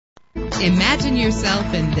Imagine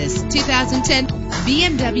yourself in this 2010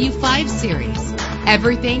 BMW 5 Series.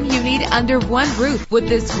 Everything you need under one roof with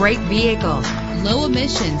this great vehicle. Low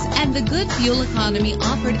emissions and the good fuel economy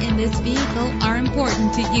offered in this vehicle are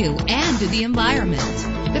important to you and to the environment.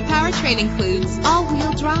 The powertrain includes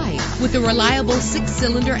all-wheel drive with a reliable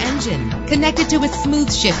 6-cylinder engine connected to a smooth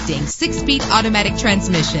shifting 6-speed automatic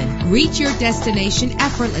transmission. Reach your destination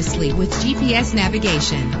effortlessly with GPS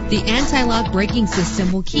navigation. The anti-lock braking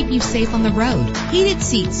system will keep you safe on the road. Heated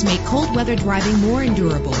seats make cold weather driving more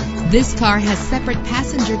endurable. This car has separate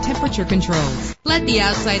passenger temperature controls. Let the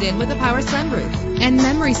outside in with a power sunroof. And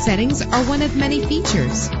memory settings are one of many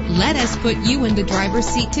features. Let us put you in the driver's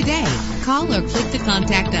seat today. Call or click to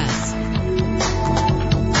contact us.